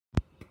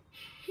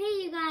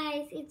Hey you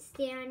guys, it's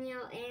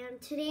Daniel,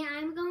 and today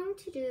I'm going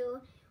to do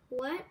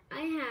what I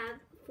have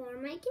for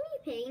my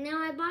guinea pig.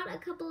 Now I bought a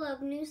couple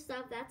of new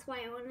stuff, that's why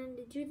I wanted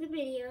to do the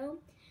video.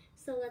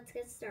 So let's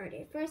get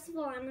started. First of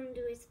all, I'm going to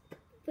do his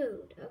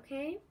food,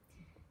 okay?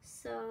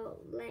 So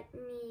let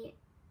me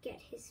get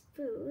his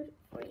food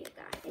for you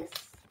guys.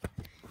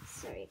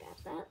 Sorry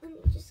about that, let me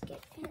just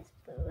get his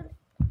food.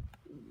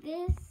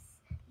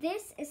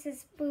 This is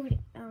his food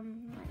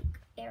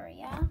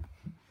area.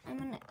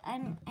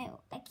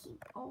 I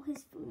keep all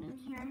his food in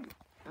here.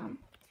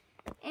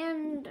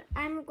 And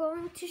I'm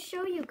going to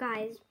show you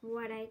guys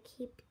what I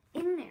keep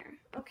in there,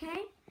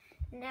 okay?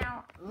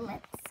 Now,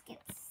 let's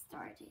get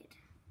started.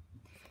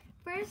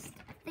 First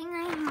thing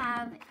I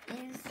have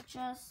is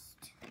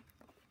just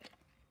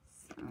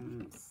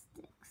some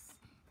sticks.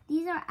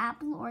 These are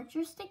apple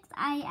orchard sticks.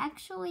 I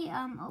actually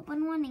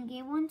opened one and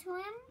gave one to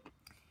him.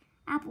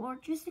 Apple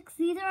orchard sticks.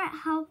 These are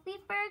healthy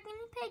for a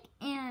guinea pig,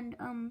 and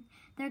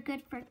they're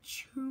good for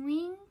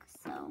chewing.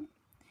 So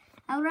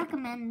I would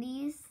recommend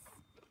these,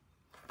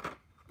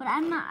 but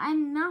I'm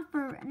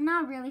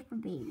not really for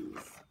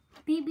babies.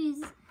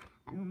 Babies,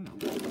 I don't know.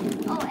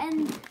 Oh,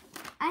 and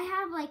I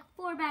have like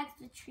 4 bags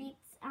of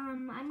treats.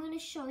 I'm going to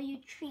show you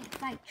treat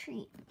by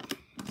treat.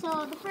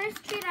 So the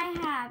first treat I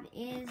have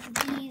is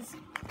these.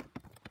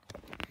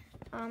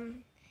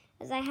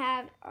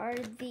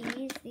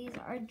 These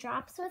are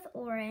drops with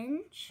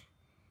orange.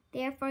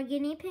 They are for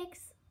guinea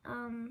pigs,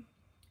 and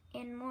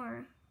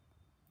more.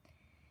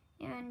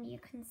 And you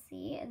can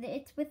see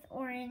it's with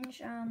orange.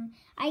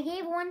 I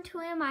gave one to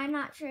him. I'm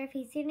not sure if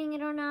he's eating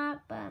it or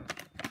not, but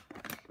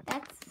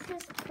that's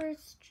his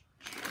first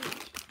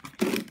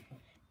treat.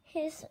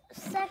 His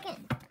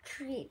second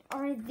treat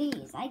are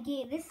these.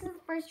 This is the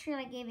first treat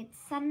I gave. It's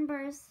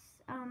Sunburst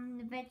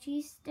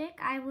veggie stick.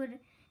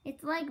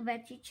 It's like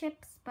veggie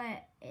chips,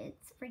 but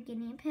it's for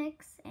guinea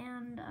pigs,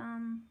 and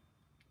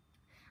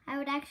I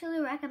would actually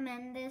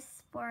recommend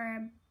this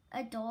for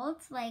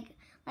adults. Like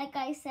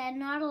I said,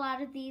 not a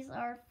lot of these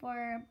are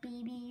for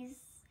babies,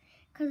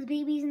 because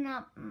babies,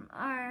 I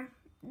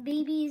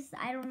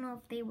don't know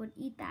if they would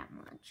eat that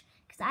much.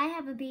 Because I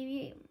have a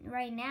baby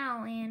right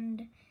now,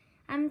 and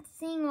I'm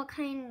seeing what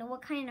kind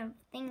of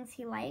things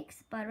he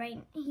likes, but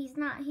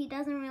he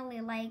doesn't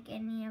really like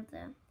any of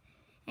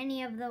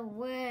the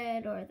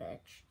wood or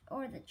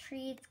the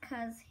treats,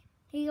 because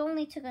he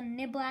only took a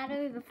nibble out of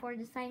it before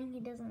deciding he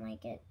doesn't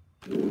like it.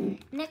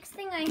 Next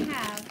thing I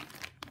have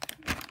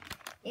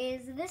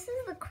is, this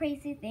is the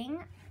crazy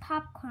thing,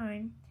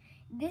 popcorn.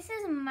 This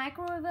is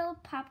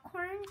microwavable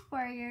popcorn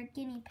for your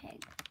guinea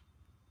pig.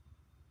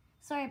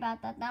 Sorry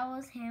about that, that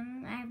was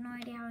him. I have no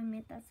idea how I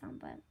made that sound,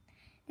 but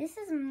this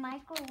is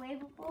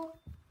microwavable.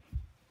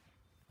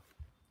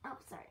 Oh,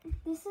 sorry.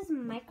 This is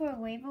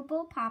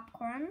microwavable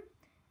popcorn.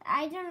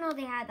 I didn't know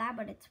they had that,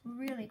 but it's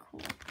really cool.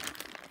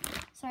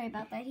 Sorry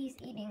about that, he's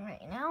eating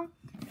right now.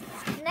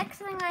 Next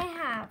thing I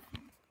have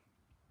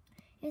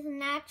is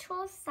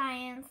Natural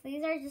Science.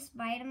 These are just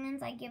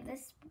vitamins. I give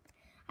this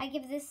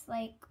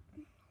like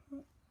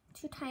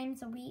 2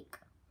 times a week.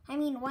 I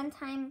mean 1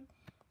 time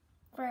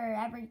for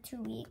every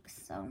 2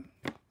 weeks. So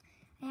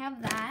I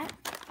have that.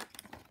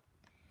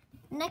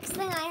 Next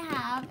thing I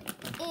have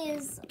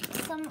is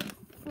some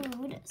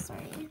food.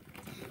 Sorry.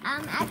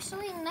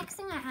 Actually, next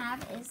thing I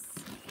have is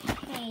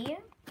hay.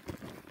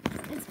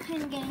 It's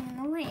kind of getting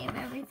in the way of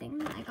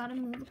everything. I gotta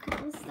move a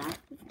couple of stuff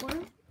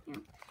before.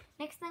 Yeah.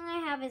 Next thing I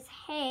have is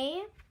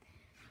hay.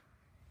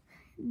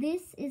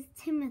 This is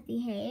Timothy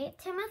hay.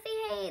 Timothy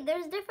hay,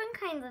 there's different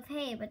kinds of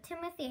hay, but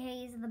Timothy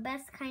hay is the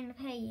best kind of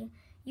hay.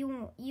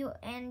 You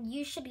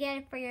should get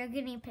it for your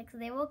guinea pigs.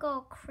 They will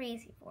go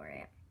crazy for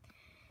it.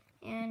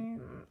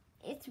 And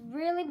it's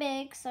really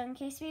big, so in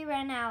case we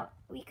run out,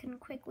 we can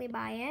quickly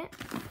buy it.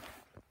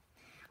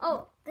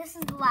 Oh, this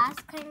is the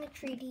last kind of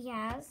treat he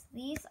has.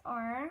 These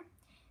are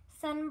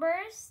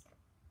Sunburst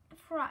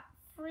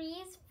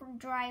freeze from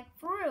dry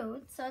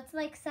fruit. So it's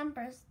like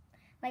Sunburst,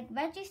 like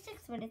veggie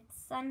sticks, but it's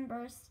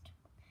Sunburst.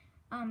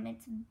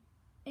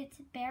 It's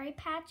berry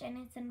patch, and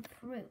it's in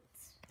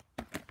fruits.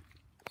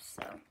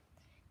 So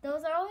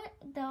those are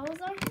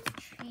his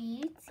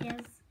treats.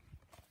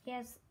 He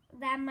has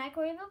that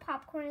microwavable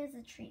popcorn is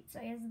a treat. So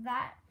he has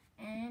that,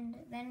 and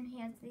then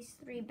he has these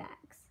 3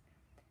 bags.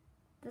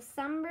 The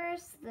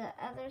Sunburst, the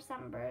other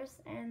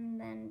Sunburst, and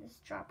then this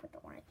drop with the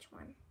orange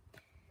one.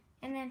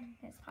 And then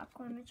his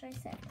popcorn, which I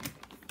said.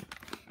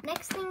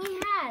 Next thing he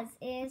has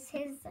is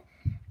his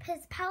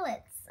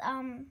pellets.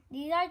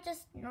 These are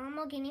just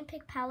normal guinea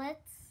pig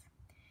pellets.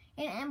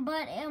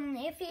 But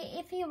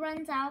if he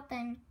runs out,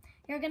 then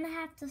you're gonna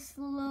have to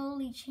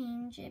slowly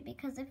change it,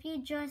 because if you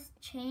just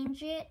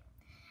change it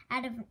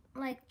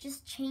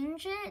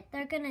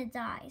they're gonna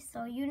die.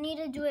 So you need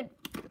to do it.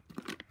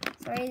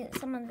 Sorry,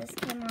 some of this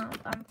came off.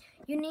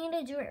 You need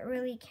to do it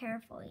really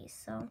carefully.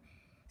 So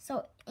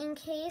in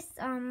case,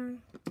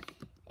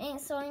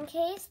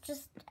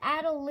 just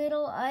add a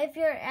little. If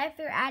you're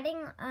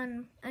adding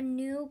a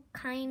new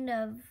kind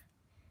of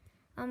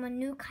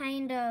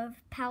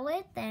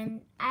pellet,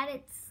 then add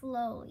it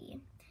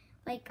slowly.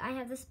 like I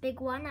have this big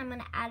one, I'm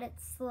gonna add it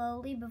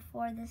slowly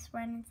before this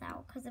runs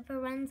out. Because if it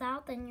runs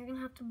out, then you're gonna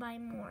have to buy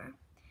more.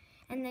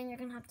 And then you're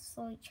gonna have to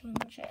slowly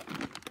change it.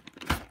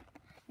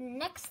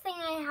 Next thing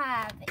I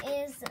have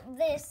is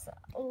this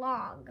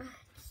log.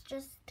 It's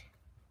just,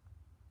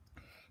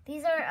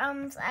 these are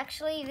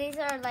actually these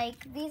are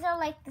like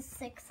the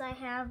 6 I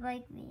have,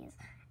 like these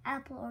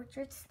apple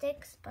orchard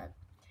sticks, but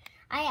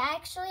I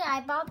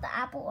bought the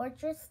apple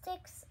orchard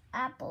sticks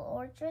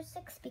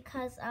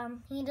because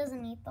he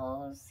doesn't eat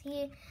those.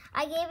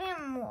 I gave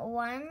him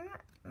one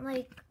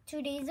like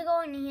 2 days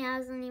ago and he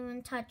hasn't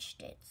even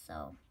touched it,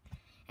 so.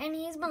 And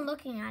he's been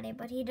looking at it,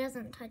 but he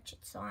doesn't touch it,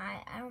 so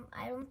I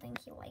don't think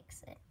he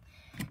likes it.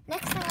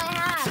 Next thing I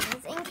have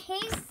is in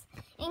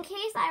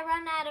case I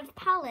run out of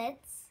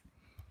pellets.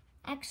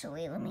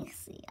 Actually, let me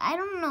see. I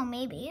don't know.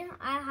 Maybe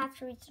I'll have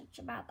to research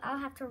about. I'll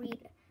have to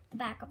read the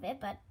back of it.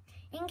 But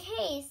in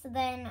case,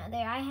 then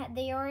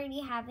they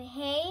already have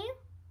hay,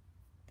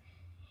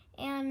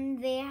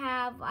 and they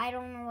have, I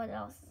don't know what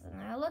else is in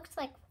there. It looks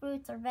like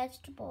fruits or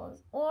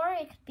vegetables, or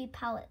it could be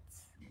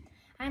pellets.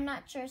 I'm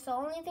not sure. So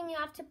only thing you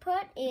have to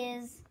put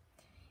is,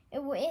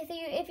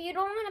 if you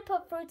don't want to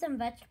put fruits and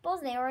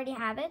vegetables, they already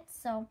have it.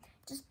 So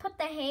just put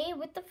the hay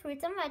with the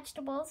fruits and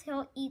vegetables.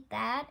 He'll eat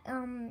that.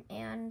 And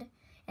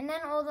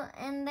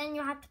then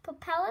you have to put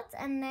pellets.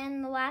 And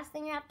then the last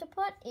thing you have to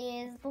put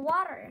is the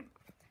water.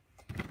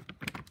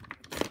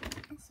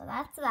 So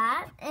that's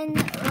that. And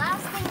the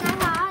last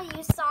thing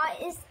you saw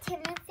is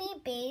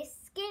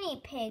Timothy-based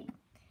guinea pig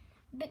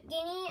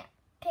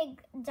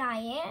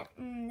diet.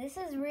 This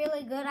is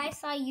really good. I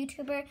saw a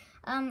YouTuber,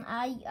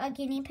 a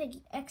guinea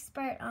pig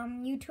expert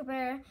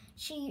YouTuber.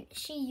 She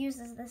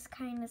uses this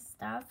kind of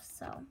stuff.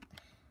 So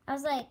I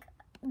was like,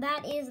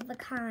 that is the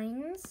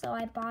kind. So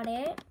I bought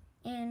it,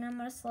 and I'm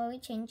gonna slowly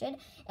change it.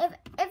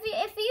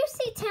 If you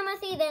see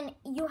Timothy, then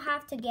you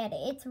have to get it.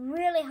 It's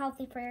really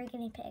healthy for your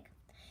guinea pig,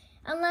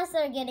 unless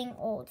they're getting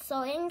old.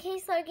 So in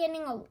case they're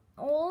getting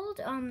old,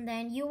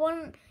 then you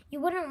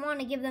wouldn't want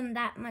to give them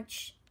that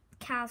much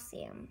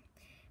calcium.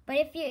 But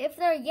if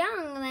they're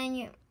young,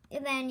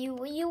 then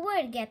you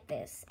would get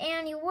this,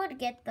 and you would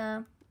get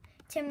the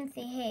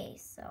Timothy hay.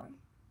 So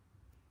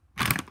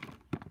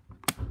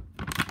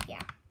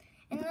yeah,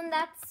 and then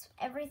that's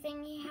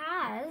everything he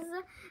has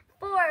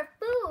for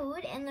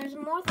food. And there's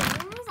more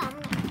things. I'm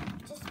gonna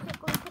just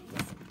quickly put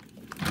this.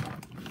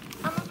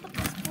 I'm gonna put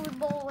this food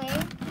bowl away.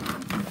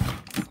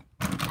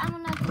 I'm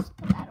gonna just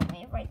put that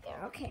away right there.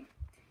 Okay.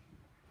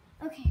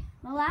 Okay.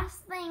 The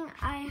last thing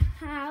I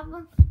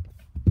have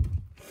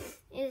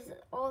is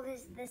all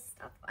this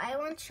stuff. I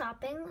went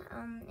shopping,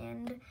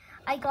 and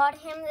I got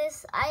him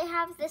this. I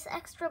have this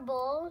extra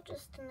bowl,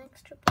 just an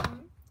extra bowl.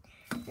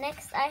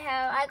 Next,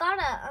 I got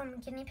a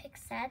guinea pig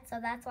set, so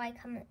that's why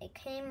it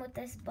came with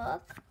this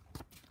book.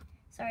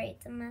 Sorry,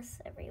 it's a mess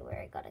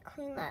everywhere. I gotta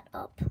clean that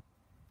up.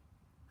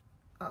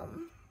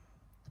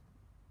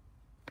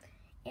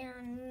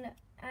 And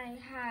I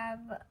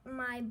have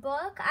my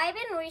book. I've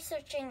been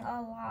researching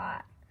a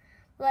lot.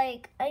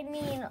 Like, I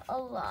mean a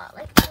lot.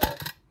 Like,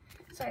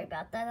 sorry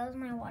about that. That was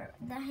my water.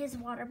 His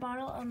water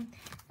bottle.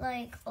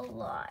 Like a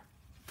lot.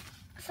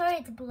 Sorry,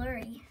 it's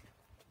blurry.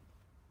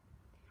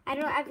 I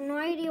have no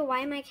idea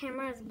why my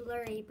camera is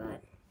blurry,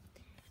 but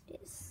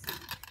it is.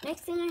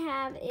 Next thing I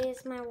have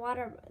is my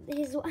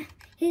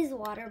his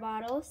water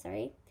bottle.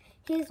 Sorry,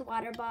 his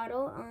water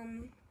bottle.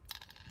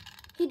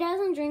 He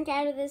doesn't drink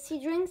out of this. He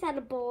drinks out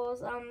of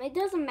bowls. It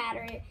doesn't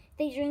matter if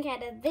they drink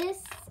out of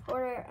this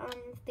or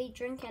if they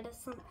drink out of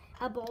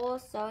a bowl.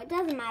 So it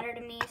doesn't matter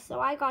to me. So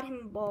I got him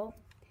a bowl.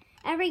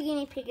 Every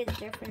guinea pig is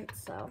different,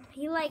 so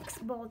he likes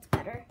bowls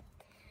better.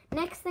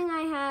 Next thing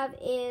I have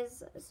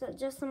is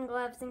just some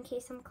gloves in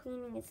case I'm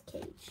cleaning his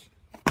cage.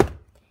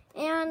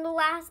 And the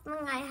last thing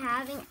I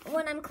have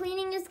when I'm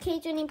cleaning his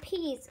cage and he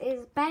pees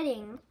is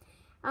bedding.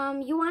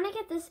 You want to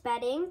get this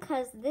bedding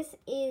because this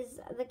is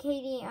the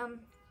Katie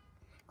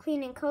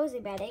clean and cozy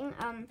bedding.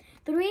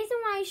 The reason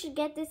why you should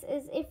get this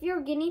is if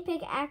your guinea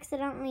pig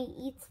accidentally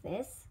eats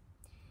this,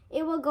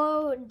 it will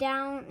go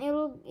down,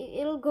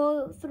 it'll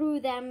go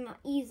through them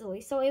easily,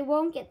 so it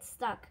won't get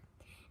stuck.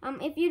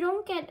 If you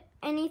don't get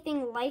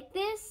anything like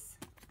this,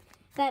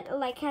 that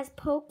like has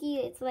pokey,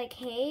 it's like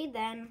hay,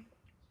 then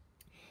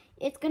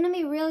it's gonna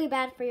be really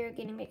bad for your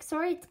guinea pig.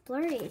 Sorry, it's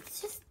blurry.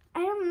 It's just,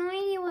 I have no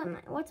idea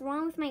what's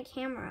wrong with my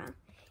camera.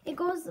 It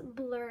goes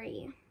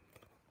blurry.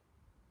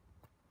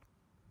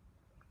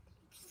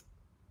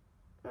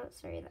 Oh,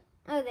 sorry.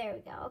 Oh, there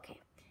we go. Okay.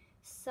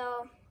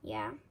 So,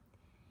 yeah.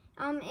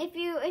 If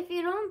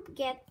you don't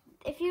get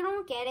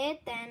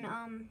it, then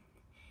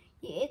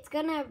it's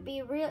gonna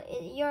be real.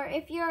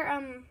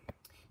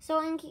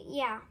 So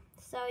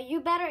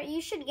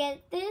you should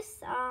get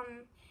this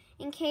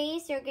in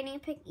case your guinea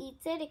pig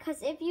eats it,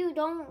 because if you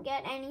don't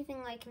get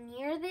anything like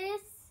near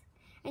this,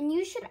 and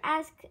you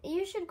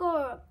should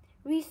go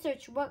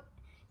research what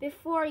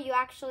before you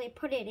actually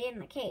put it in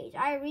the cage.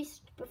 I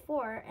researched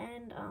before,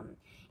 and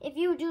if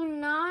you do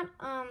not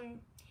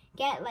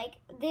get like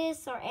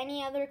this or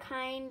any other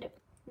kind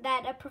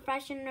that a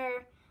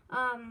professional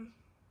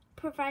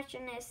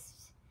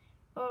professionist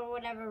or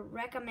whatever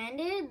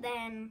recommended,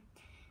 then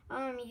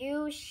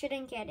you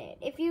shouldn't get it.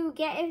 If you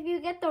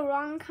get the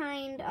wrong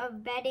kind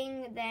of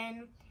bedding,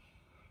 then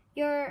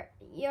your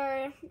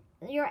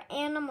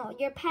animal,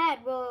 your pet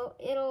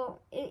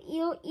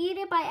you'll eat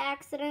it by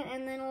accident,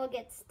 and then it'll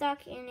get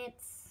stuck in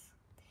its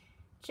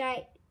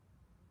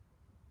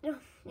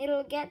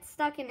it'll get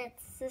stuck in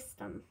its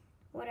system,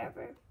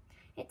 whatever.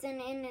 It's in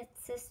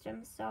its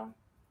system, so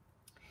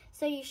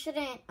you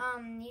shouldn't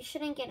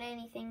get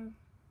anything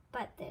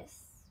but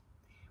this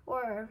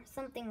or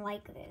something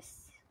like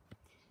this.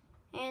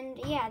 And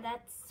yeah,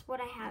 that's what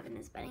I have in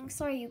his bedding.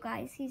 Sorry, you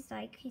guys. He's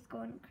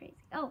going crazy.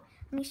 Oh,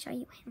 let me show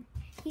you him.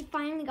 He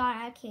finally got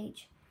out of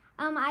cage.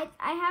 I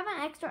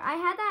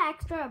had that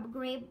extra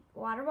gray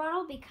water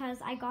bottle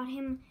because I got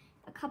him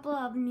a couple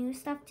of new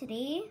stuff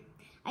today.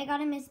 I got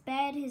him his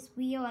bed, his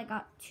wheel. I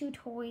got 2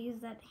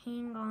 toys that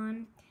hang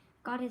on.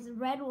 Got his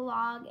red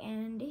log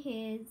and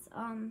his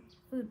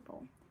food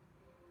bowl.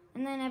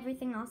 And then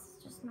everything else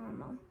is just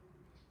normal.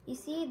 You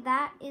see,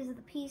 that is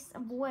the piece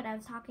of wood I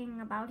was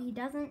talking about. He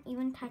doesn't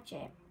even touch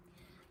it.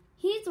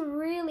 He's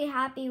really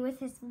happy with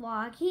his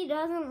log. He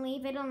doesn't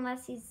leave it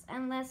unless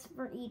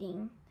for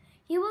eating.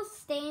 He will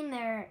stay in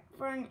there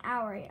for an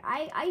hour.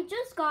 I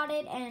just got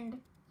it,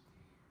 and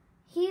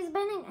he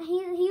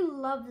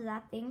loves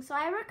that thing. So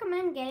I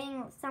recommend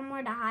getting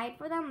somewhere to hide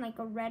for them, like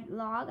a red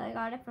log. I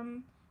got it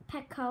from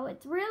Petco.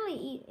 It's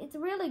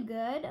really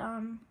good.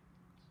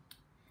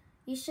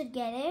 You should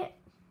get it.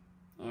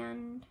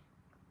 And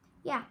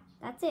yeah,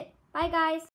 that's it. Bye, guys.